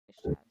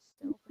chat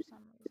still for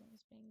some reason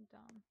is being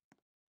dumb.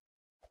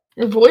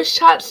 Your voice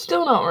chat's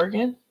still not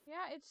working.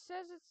 Yeah, it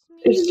says it's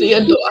me. It's the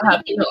adult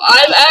Happy Meal.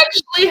 I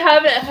actually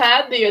haven't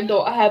had the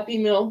adult Happy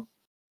Meal.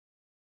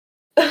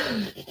 Why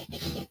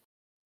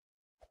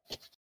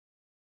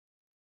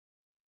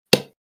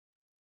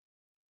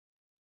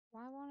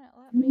won't it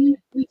let me?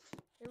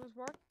 It was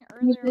working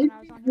earlier when I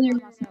was on here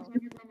by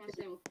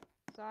myself.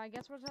 So I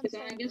guess what I'm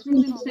saying is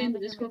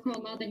this will call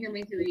allowed to hear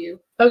me through you.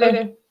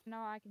 Okay. No,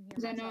 I can hear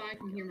Because I know myself I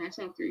can hear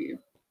myself through you.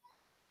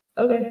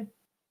 Okay.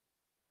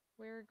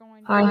 We're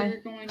going Hi.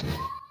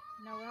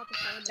 No, we'll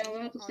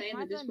have to say in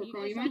the Discord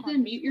call. You might have to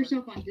mute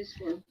yourself on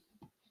Discord.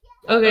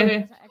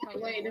 Okay.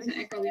 Wait, it doesn't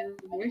echo your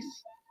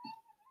voice.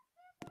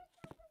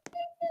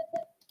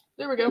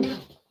 There we go.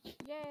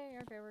 Yay,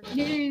 okay, we're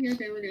good.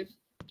 We're good.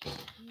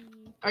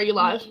 Are you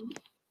live?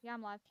 Yeah,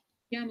 I'm live.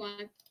 Yeah, I'm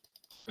live.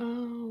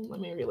 Oh, let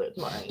me reload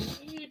my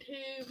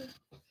YouTube. Did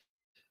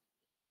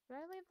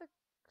I leave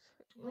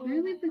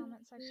the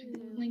comment section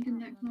too? Link in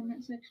that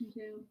comment section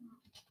too.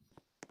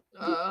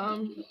 I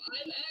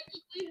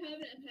actually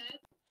haven't had.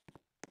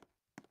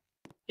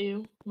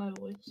 Ew, my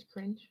voice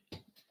cringe.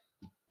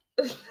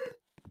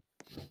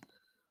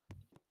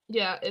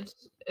 Yeah,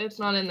 it's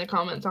not in the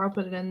comments. I'll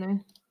put it in there.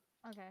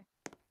 Okay.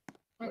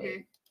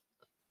 Okay.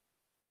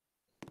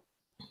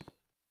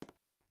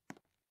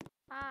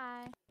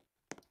 Hi.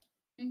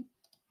 Did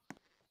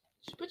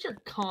you put your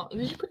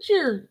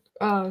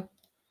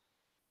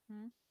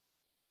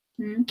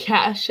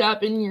Cash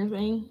App in your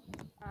thing?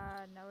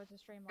 No, it's a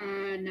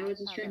Streamlabs. No,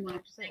 it's a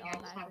Streamlabs thing. I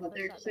just have it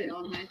there because it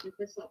automatically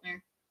puts up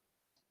there.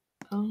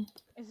 Oh.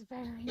 It's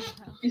very low.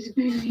 It's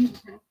very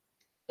low.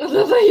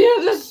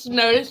 I just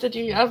noticed that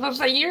I was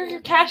like,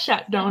 your Cash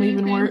App don't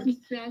even work.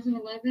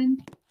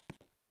 2011.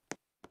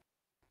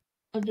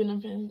 I've been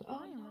offended.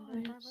 Oh, I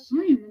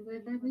remember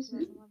it, but this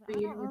is I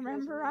don't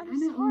remember. I'm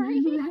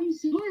sorry.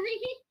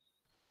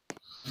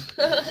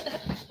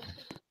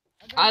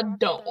 I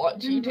don't watch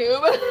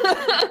YouTube. I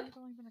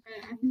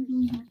think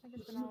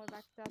it's been all the way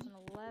back to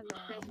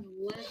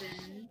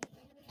 2011.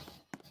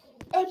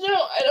 Oh no,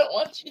 I don't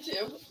watch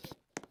YouTube.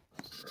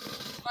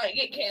 Might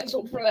get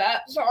canceled for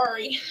that.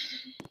 Sorry.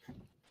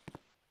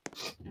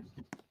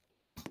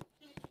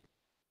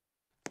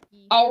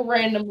 I'll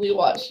randomly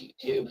watch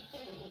YouTube.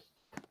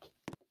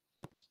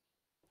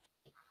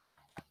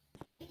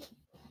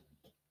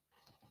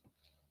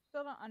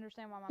 Still don't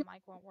understand why my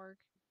mic won't work.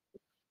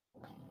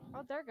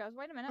 Oh, there it goes.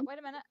 Wait a minute.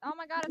 Oh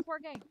my god, it's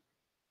working.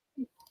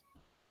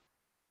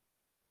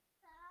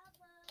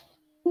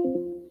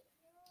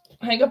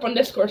 Hang up on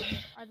Discord.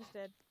 I just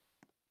did.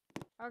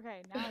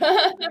 Okay, now you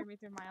can hear me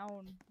through my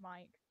own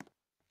mic.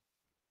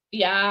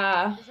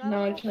 Yeah,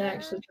 now I can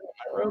actually turn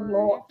my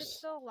Roblox. If it's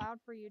still loud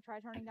for you, try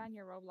turning down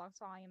your Roblox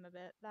volume a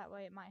bit. That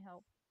way it might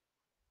help.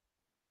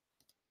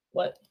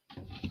 What?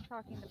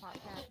 Talking to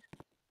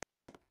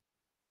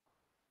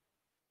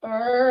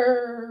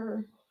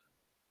podcast.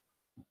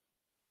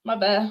 My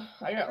bad.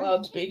 I got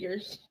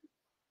loudspeakers.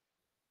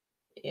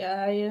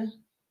 Yeah. It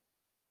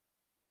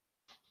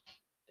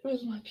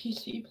was my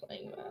PC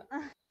playing that.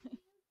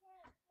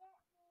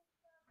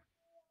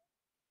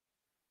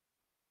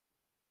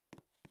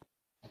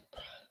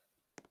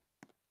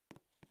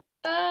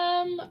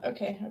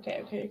 Okay.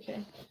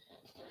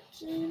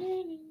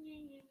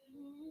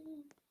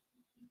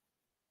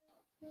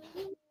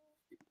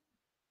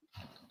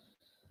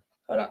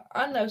 Hold on.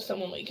 I know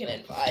someone we can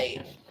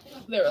invite.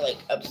 They're like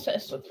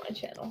obsessed with my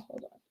channel.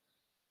 Hold on.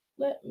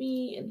 Let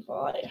me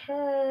invite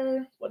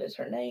her. What is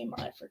her name?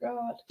 I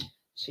forgot.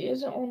 She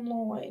isn't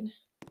online.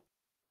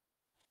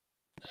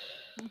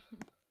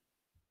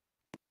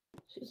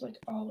 She's like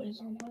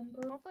always online,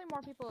 bro. Hopefully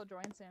more people will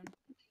join soon.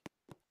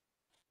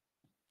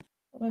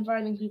 I'm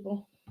inviting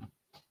people.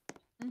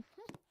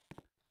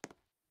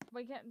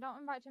 Don't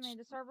invite too many.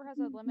 The server has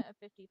a limit of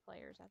 50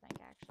 players, I think,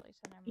 actually.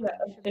 So never mind.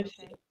 Yeah, Should be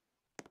okay.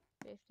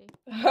 50.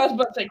 I was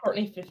about to say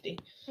Courtney 50.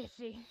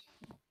 50.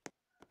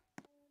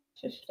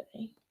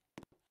 50.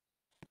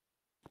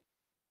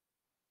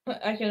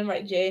 I can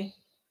invite Jay.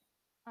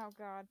 Oh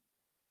god.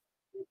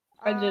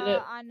 I did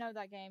it. I know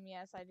that game.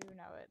 Yes, I do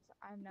know it.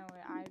 I know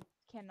it. I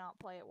cannot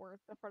play it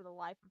for the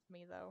life of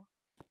me, though.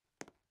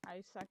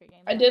 I suck at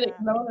games. I did it.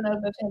 No one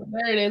knows that's him.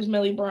 There it is,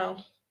 Millie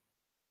Brown.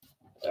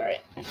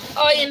 Alright.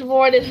 I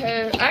invited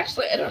her.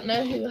 Actually, I don't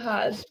know who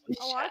has.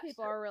 A lot of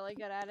people are really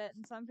good at it,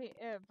 and some people,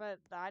 but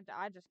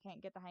I just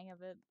can't get the hang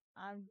of it.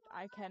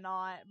 I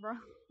cannot, bro.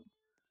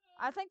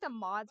 I think the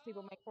mods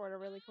people make for it are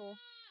really cool.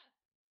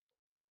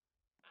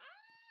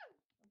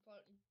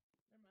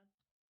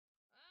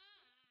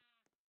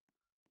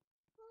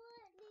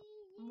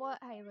 What,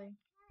 Haley?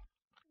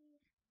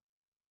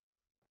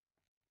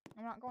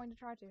 I'm not going to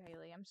try to,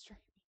 Haley. I'm streaming.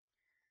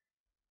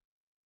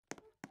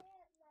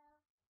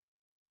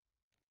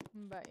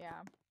 But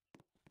yeah.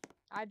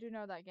 I do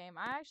know that game.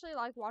 I actually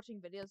like watching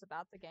videos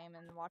about the game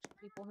and watching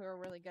people who are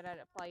really good at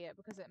it play it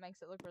because it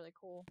makes it look really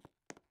cool.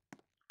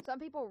 Some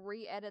people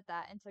re-edit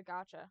that into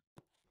gacha.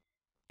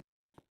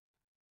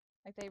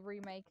 Like they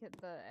remake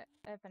the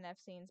F and F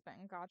scenes but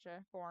in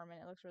gacha form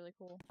and it looks really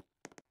cool.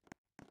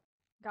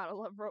 Gotta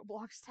love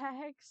Roblox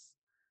tags.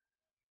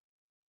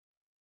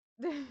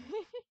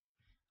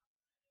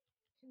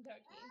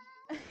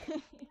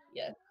 Kentucky.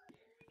 Yes.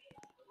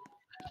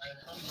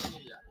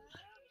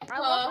 I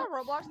love how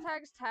Roblox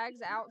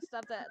tags out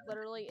stuff that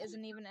literally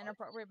isn't even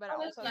inappropriate, but Oh,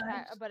 it that's also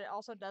nice. but it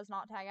also does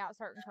not tag out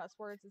certain cuss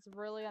words. It's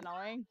really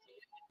annoying.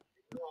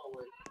 Like,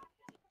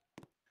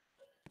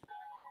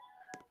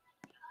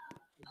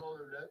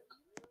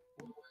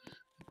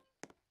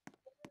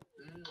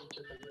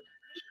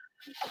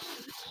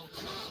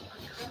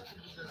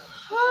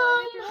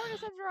 if you're going to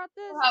censor out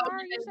this, How why would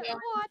are you you saying do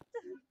what?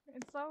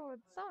 It's so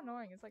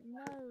annoying. It's like,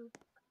 no.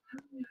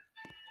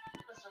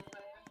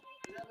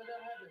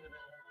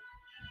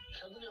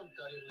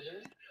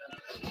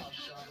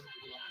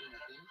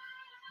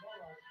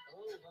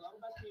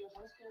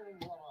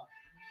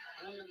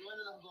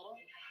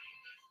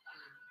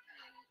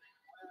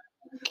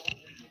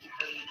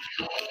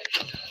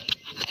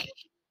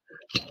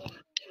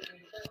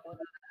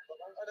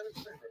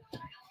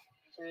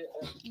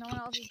 No one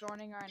else is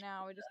joining right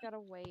now. We just gotta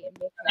wait and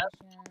be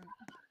patient.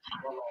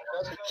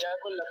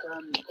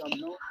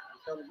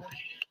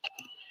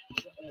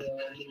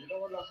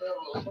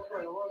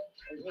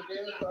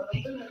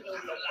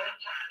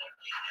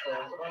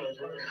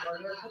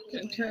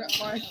 Can turn up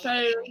my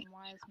phone.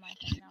 Why is my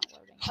thing not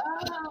loading?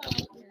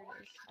 Here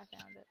it is. I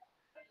found it.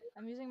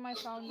 I'm using my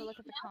phone to look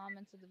at the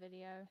comments of the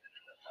video.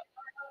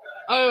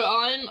 Oh,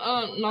 I'm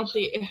not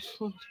the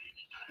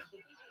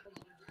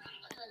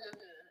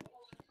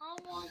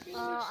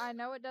I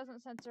know it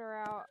doesn't censor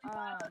out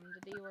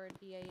the D word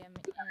DAMN,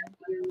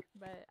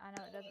 but I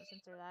know it doesn't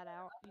censor that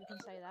out. You can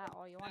say that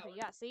all you want to.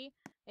 Yeah, see?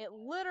 It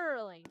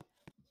literally.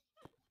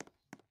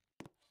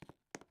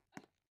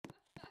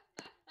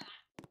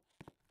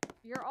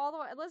 You're all the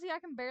way, Lizzie, I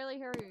can barely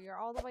hear you. You're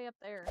all the way up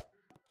there.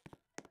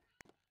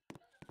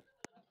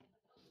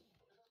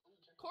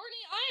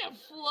 Courtney, I am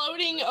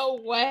floating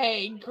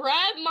away.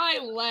 Grab my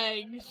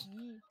legs.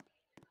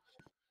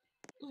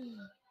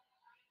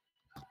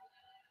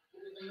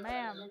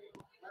 Ma'am.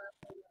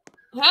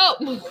 Help!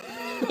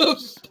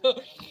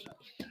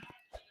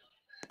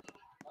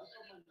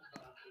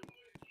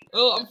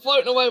 Oh, I'm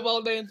floating away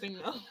while dancing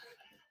now.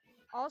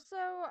 Also,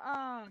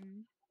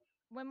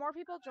 when more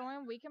people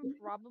join, we can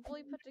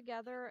probably put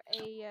together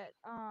a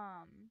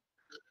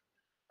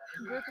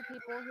group of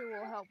people who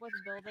will help with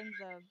building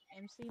the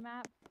MC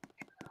map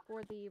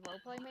for the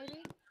roleplay,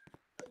 maybe.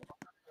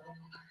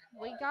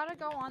 We gotta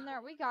go on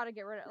there. We gotta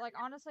get rid of, like,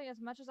 honestly, as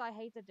much as I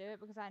hate to do it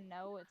because I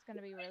know it's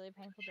gonna be really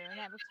painful doing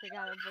that because we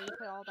gotta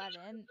re-put all that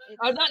in.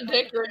 I'm not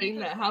decorating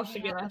that house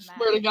again, I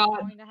swear to God.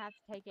 God. We're going to have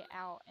to take it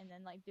out and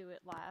then, like, do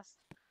it last.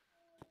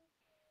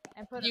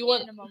 And put Do you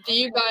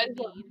guys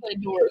want to play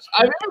Doors?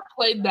 I've never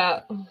played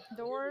that.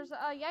 Doors?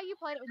 Yeah, you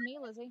played it with me,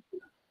 Lizzie.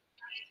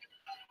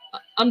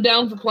 I'm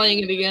down for playing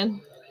it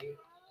again.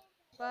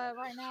 But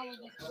right now we're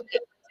just gonna be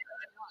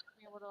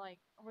able to, like,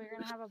 we're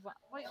gonna have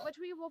which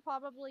we will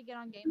probably get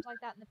on games like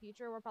that in the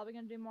future. We're probably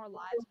gonna do more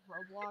lives of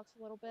Roblox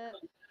a little bit.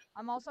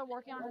 I'm also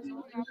working on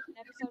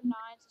episode 9.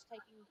 It's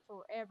taking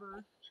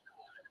forever.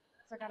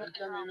 So I gotta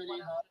figure out what I'm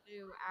gonna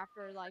do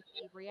after, like,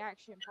 the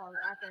reaction part.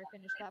 After I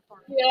finish that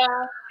part,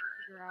 Yeah.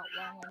 figure out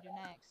what I'm gonna do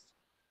next.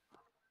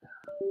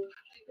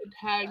 It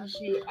tags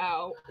you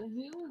out.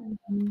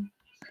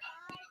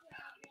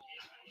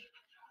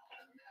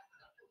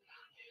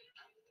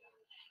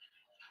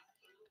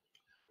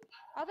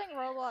 I think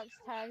Roblox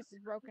tags is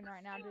broken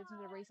right now due to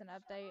the recent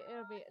update.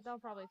 They'll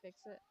probably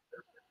fix it.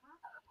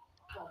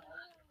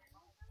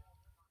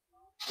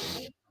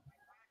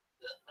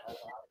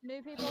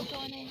 New people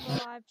joining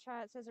the live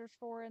chat says there's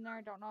 4 in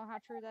there. Don't know how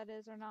true that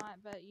is or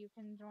not, but you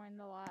can join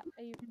the live.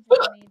 You can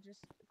join me.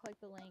 Just click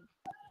the link.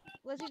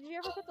 Lizzie, did you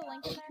ever put the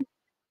link in there?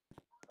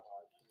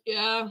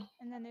 Yeah.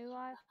 In the new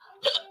live?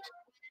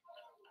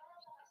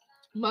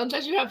 Mine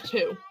says you have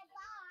 2.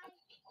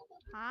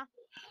 Huh?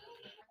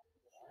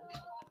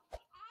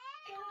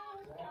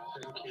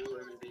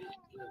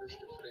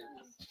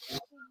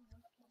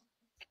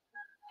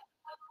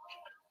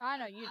 I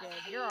know you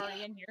did. You're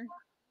already in here.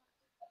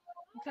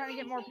 I'm trying to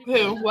get more people.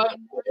 Who? What?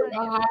 We're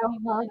trying to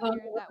get more people in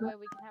here. That way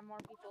we can have more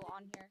people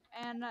on here.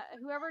 And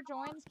whoever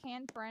joins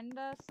can friend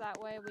us. That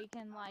way we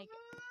can, like,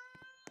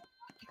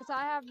 because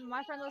I have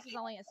my friend list is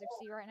only at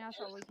 60 right now,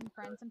 so we can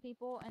friend some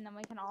people and then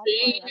we can all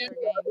play other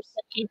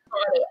games.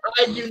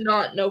 I do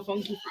not know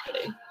Funky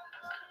Friday.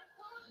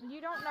 You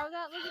don't know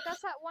that, Lizzie?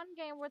 That's that one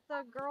game with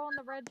the girl in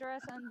the red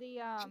dress and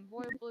the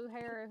boy with blue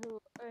hair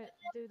who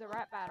do the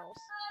rap battles.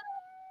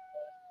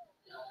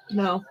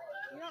 No.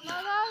 You don't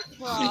know those?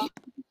 Bruh.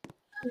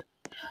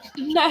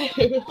 No.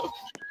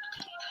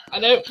 I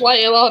don't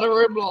play a lot of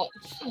Roblox.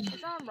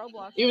 It's on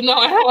Roblox. Even though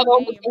I have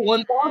almost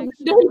 1,000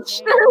 days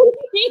straight.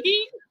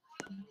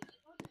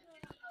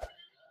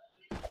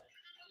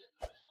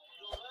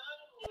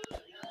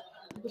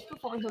 Just to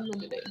find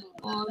something today.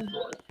 On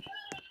board.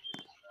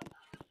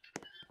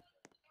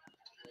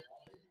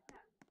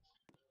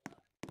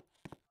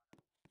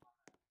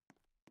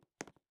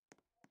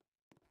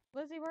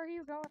 Lizzie, where are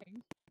you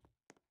going?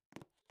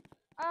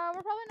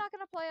 We're probably not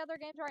gonna play other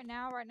games right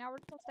now. Right now, we're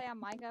just gonna stay on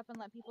mic up and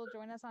let people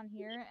join us on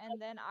here.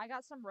 And then I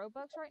got some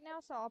Robux right now,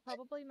 so I'll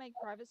probably make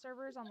private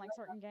servers on like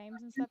certain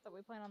games and stuff that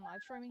we plan on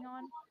live streaming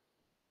on.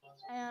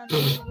 And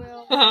we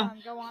will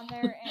go on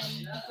there and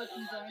people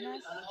can join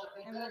us,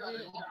 and we'll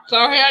do.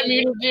 Sorry, I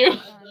muted you.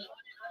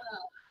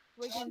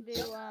 We can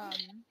do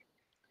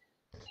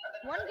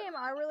one game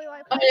I really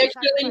like I playing is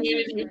actually Sacrifice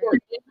muted you, Sanctuary.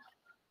 Courtney.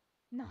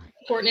 No.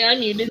 Courtney, I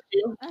muted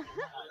you.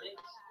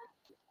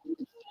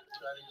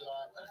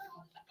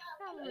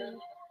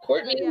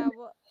 Courtney. But yeah,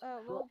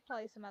 we'll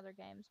play some other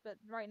games, but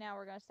right now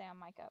we're gonna stay on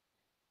mic up.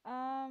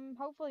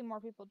 Hopefully more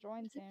people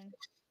join soon.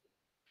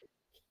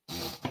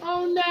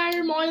 Oh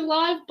no, my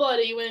live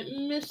buddy went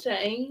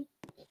missing.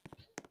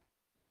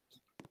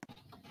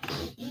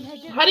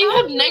 How do you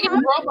have negative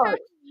robot?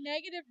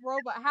 Negative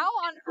robot. How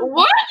on earth?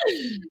 What?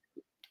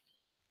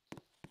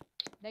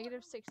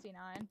 Negative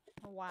 69.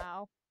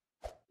 Wow.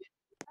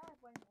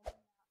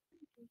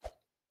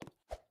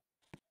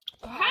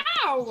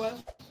 How?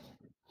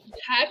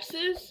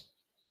 Taxes?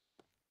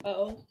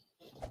 Oh.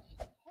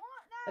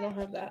 I don't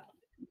have that.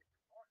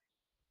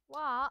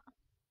 What?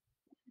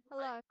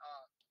 Hello.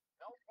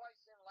 No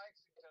place in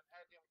Lexington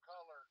had them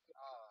colored.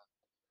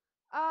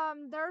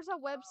 There's a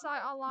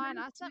website online.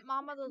 I sent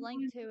Mama the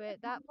link to it.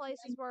 That place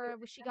is where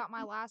she got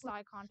my last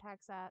eye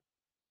contacts at.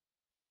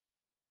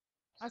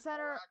 I sent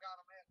her. I got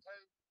them in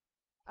too.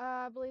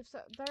 I believe so.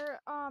 They're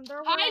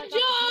where Hi, I got the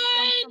pink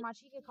ones John! for my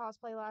Chica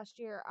cosplay last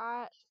year.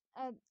 I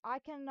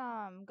can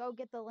go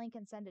get the link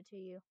and send it to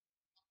you.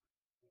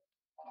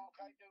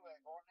 Okay, do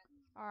it,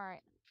 Courtney. All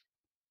right.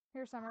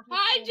 Here's Summer.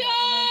 Hi, I'm gonna go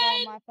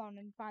on John! my phone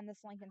and find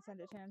this link and send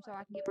it to him so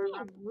I can get my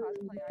random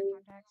cosplay eye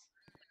contacts.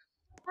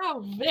 How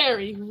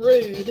very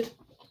rude.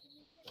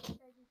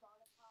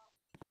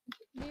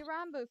 Be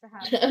Rambo for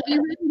having.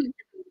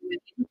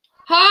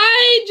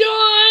 Hi,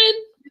 John!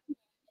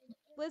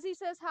 Lizzie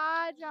says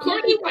hi, John.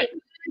 Courtney,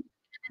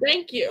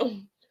 thank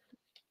you.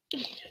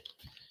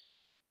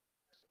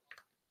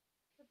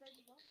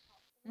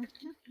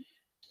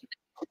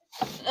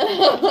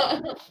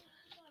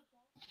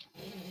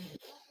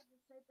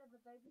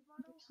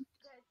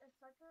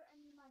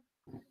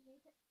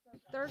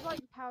 There's like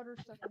powder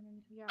stuff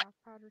in yeah,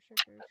 powder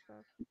sugar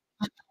stuff.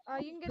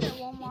 You can get it at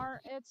Walmart.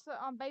 It's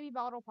Baby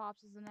Bottle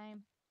Pops is the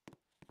name.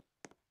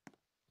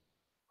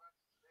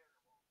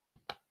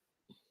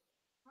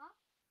 Huh?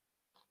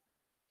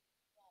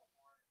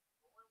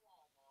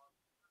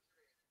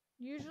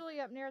 Usually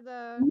up near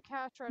the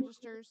cash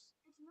registers.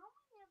 It's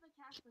normally near the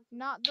cash registers.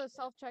 Not the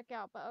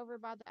self-checkout, but over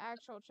by the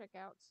actual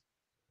checkouts.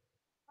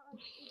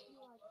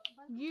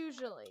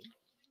 Usually.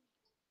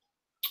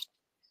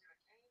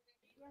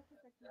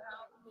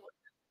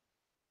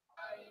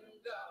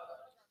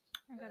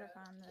 I gotta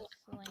find this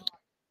link.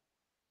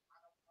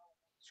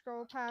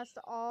 Scroll past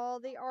all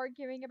the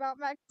arguing about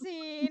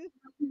Maxine.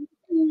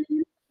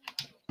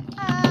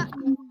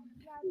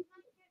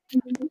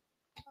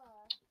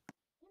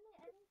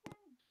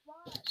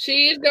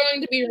 She's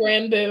going to be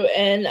Rambo,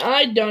 and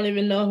I don't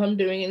even know if I'm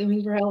doing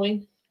anything for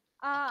Halloween.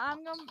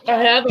 I'm gonna.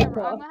 I have a I'm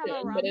gonna have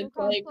a costume, but Rambo it's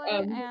like,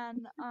 cosplay,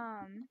 and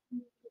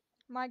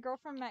my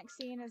girlfriend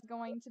Maxine is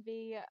going to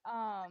be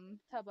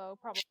Tubbo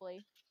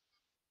probably.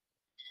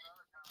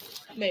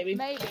 maybe.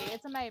 Maybe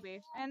it's a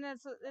maybe, and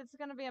it's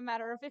gonna be a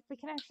matter of if we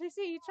can actually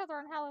see each other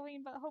on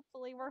Halloween, but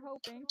hopefully we're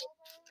hoping.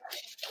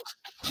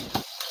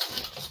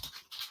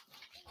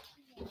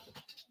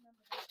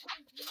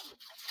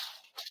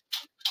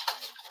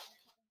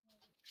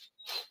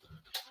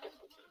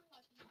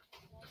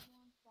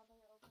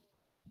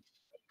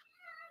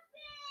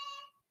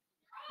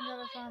 I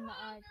gotta find the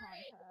eye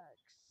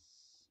contacts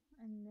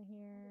in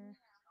here.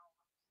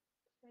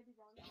 Yeah,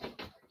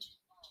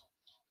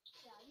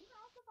 you can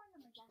also find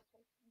them at gas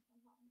stations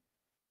sometimes.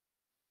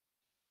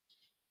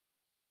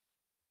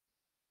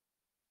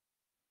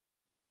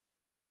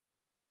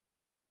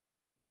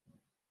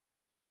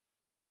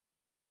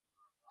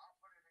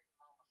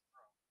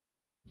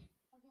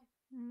 Okay.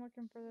 I'm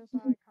looking for this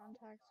eye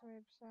contacts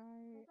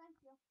website. Thank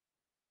you.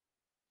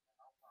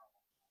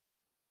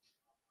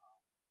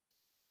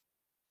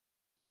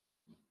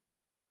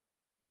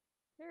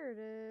 Here it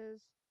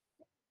is.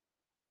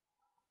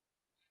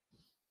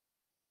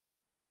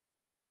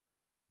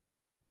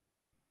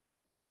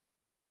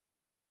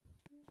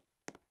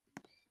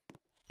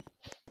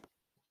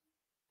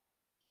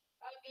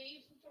 I'll get you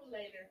some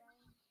later.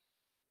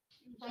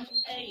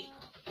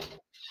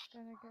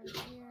 Gonna go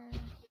here.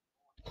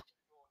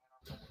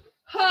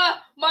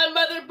 Ha! My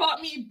mother bought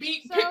me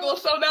beet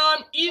pickles, so now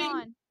I'm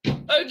eating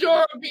a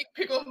jar of beet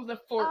pickles with a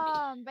fork.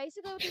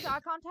 Basically with these eye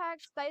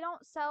contacts, they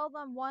don't sell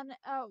them one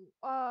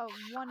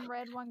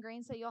red, one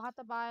green, so you'll have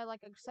to buy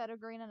like a set of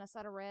green and a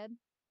set of red.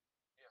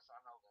 Yes, I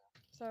know that.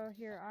 So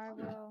here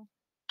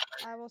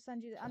I will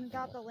send you. I've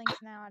got the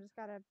links now. I just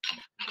gotta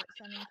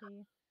send them to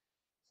you.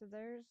 So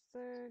there's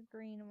the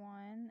green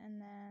one, and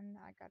then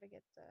I gotta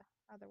get the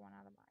other one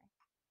out of my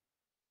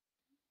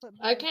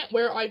clipboard. I can't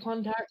wear eye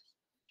contacts.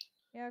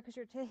 Yeah, because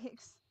you're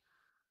tics.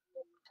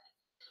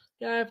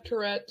 Yeah, I have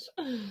Tourette's.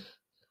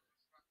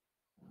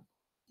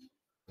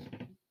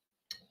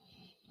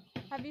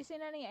 Have you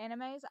seen any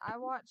animes? I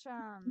watch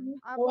I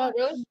What, watch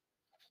really?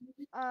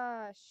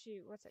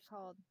 shoot, what's it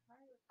called?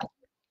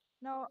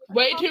 No,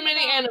 Way too talking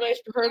many about animes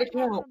for her to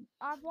count.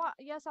 I've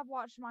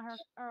watched My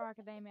Hero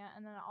Academia,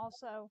 and then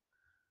also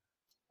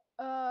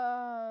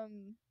trying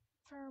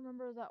to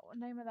remember the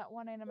name of that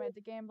one anime,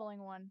 the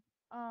gambling one.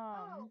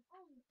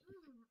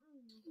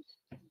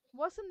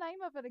 What's the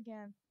name of it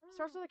again?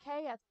 Starts with a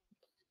K.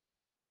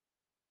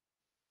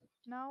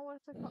 No,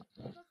 what's it called?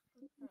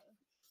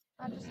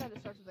 I just said it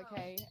starts with a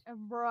K.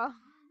 Bruh.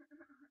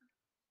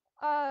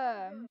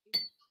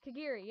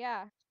 Kagiri,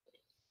 yeah.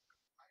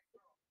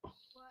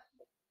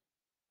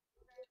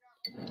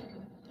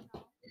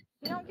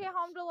 You don't get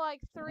home till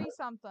like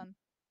 3-something.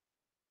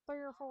 3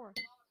 or 4.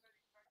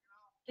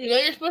 You know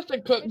you're supposed to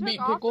cook He took beet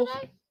off pickles.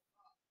 today?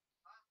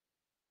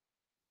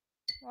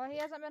 Well, he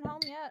hasn't been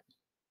home yet.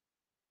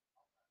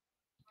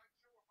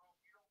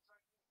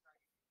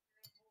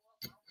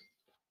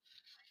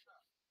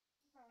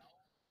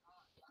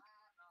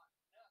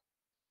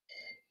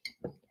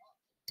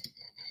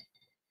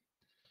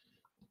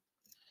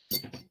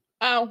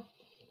 Ow.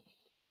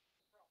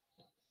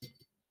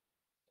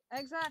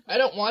 Exactly. I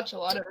don't watch a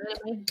lot of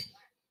anime.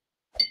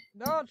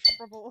 No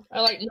trouble.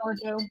 I like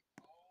Naruto.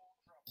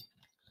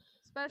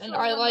 Especially And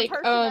I when the like,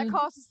 person that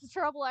causes the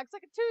trouble acts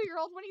like a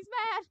 2-year-old when he's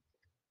mad.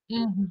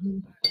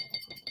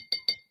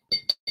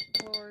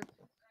 Lord.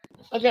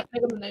 I can't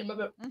think of the name of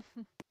it.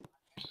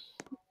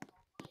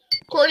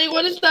 Courtney,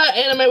 what is that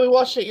anime we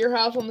watched at your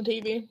house on the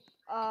TV?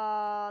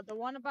 The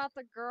one about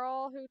the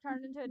girl who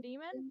turned into a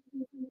demon?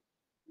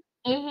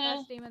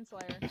 That's Demon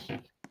Slayer.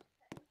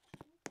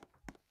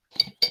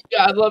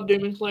 Yeah, I love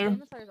Demon Slayer.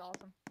 Demon Slayer's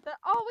awesome.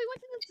 We went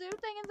to the zoo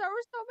thing, and there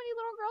were so many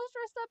little girls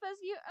dressed up as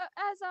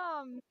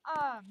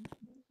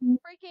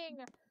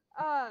freaking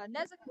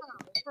Nezuko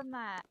from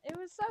that. It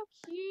was so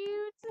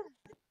cute.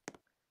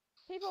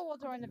 People will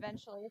join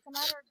eventually. It's a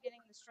matter of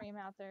getting the stream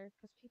out there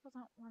because people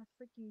don't want to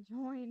freaking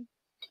join.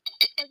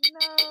 Like,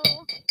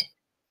 no.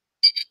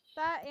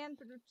 That and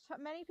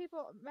many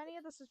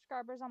of the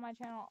subscribers on my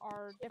channel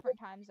are different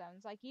time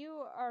zones. Like,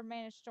 you are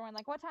managed to join.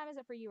 Like, what time is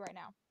it for you right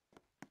now?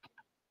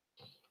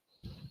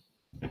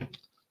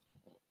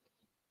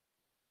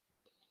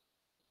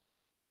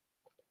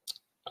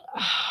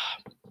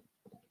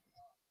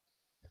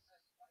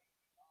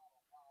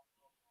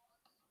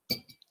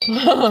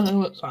 I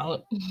went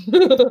silent.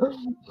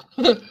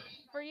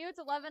 For you, it's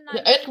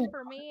 11:19.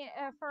 For me,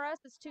 for us,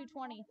 it's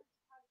 2:20.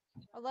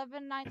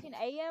 11:19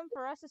 a.m.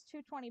 For us, it's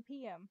 2:20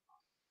 p.m.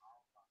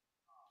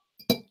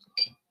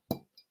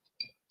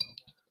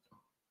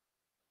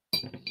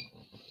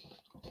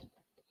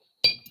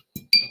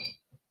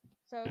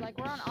 So, like,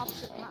 we're on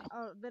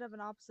a bit of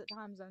an opposite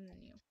time zone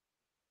than you.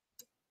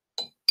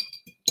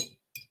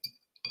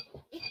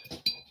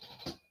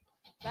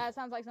 That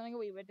sounds like something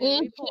we would do.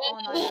 We pull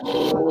all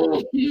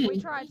night. We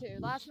try to.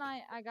 Last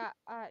night, I got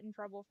in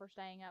trouble for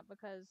staying up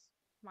because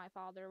my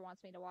father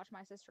wants me to watch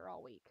my sister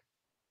all week.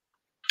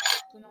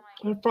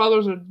 My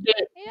father's a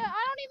dick. Yeah,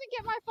 I don't even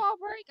get my fall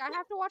break. I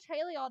have to watch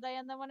Haley all day,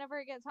 and then whenever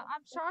it gets home,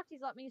 I'm shocked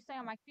he's let me stay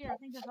on my computer. I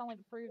think that's only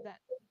to prove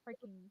that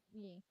freaking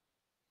me.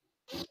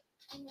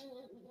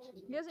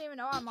 He doesn't even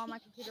know I'm on my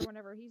computer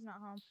whenever he's not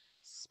home.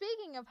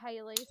 Speaking of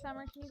Haley,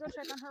 Summer, can you go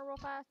check on her real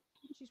fast?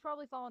 She's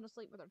probably falling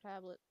asleep with her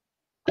tablet.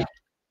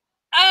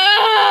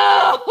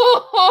 Oh!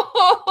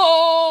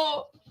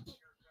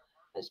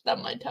 I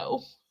stubbed my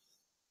toe.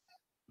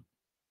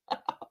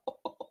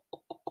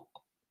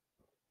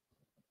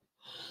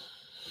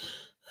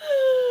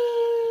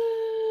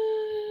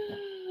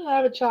 I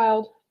have a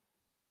child.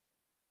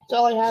 That's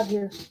all I have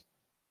here.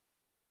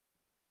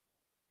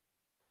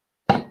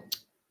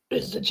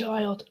 Is the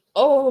child.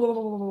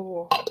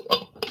 Oh.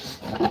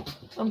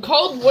 I'm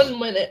cold 1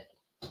 minute.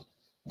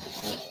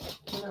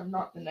 And I'm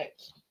not the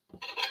next.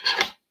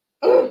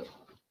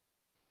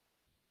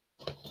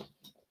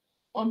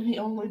 I'm the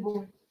only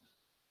boy.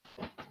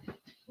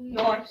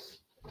 Nice.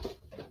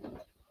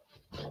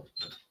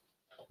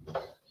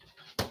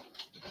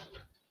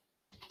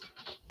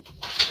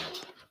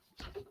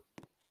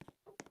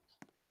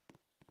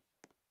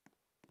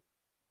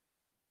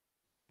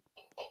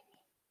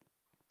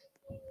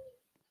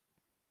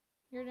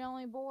 You're the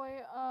only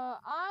boy.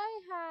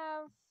 I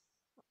have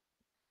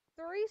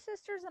 3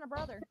 sisters and a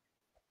brother.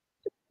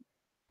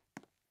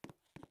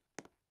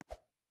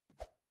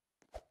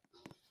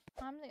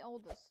 I'm the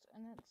oldest,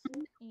 and it's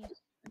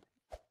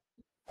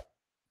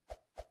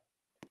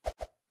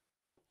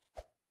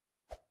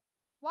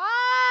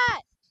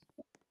What?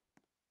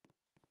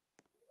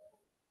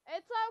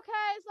 It's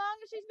okay as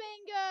long as she's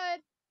being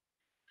good.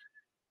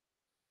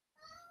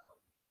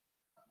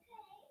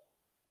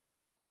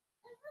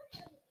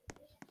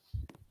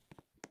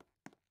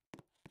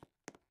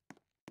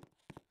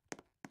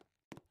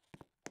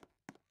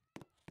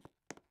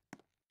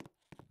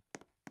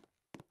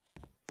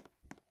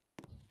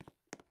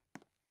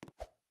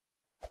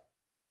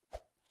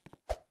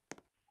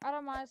 Out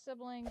of my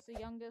siblings, the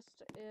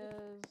youngest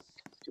is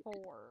 4.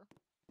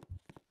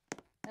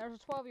 There's a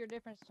 12-year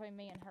difference between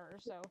me and her,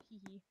 so hee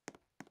hee.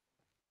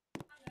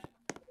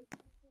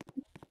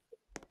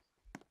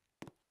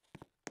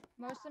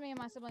 Most of me and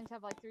my siblings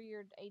have like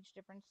 3-year age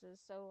differences.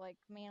 So like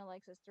me and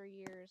Alexis 3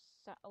 years,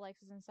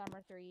 Alexis and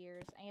Summer 3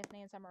 years,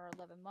 Anthony and Summer are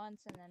 11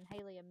 months, and then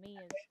Haley and me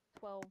is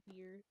 12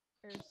 years.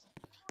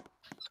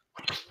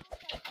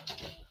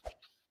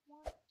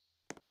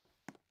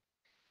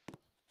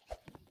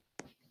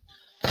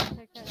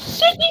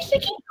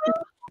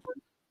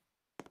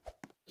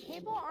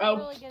 People aren't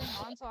really getting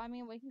on, so I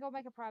mean, we can go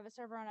make a private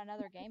server on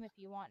another game if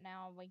you want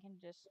now. We can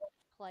just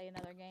play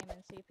another game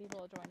and see if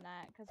people will join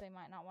that, because they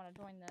might not want to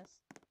join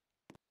this.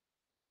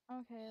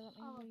 Okay,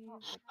 let me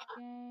leave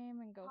the game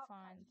and go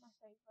find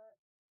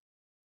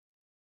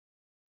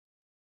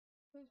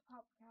Who's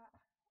Popcat?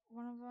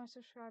 one of my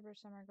subscribers.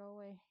 Summer, go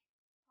away.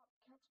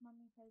 Popcat's my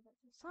new favorite.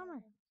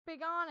 Summer, be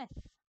honest.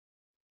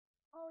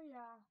 Oh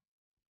yeah.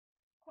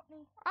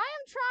 Courtney. I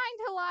am trying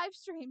to live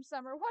stream,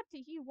 Summer. What do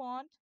you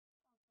want?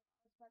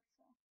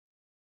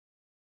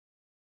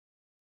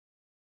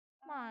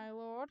 My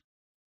lord.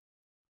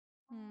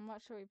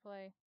 What should we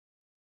play?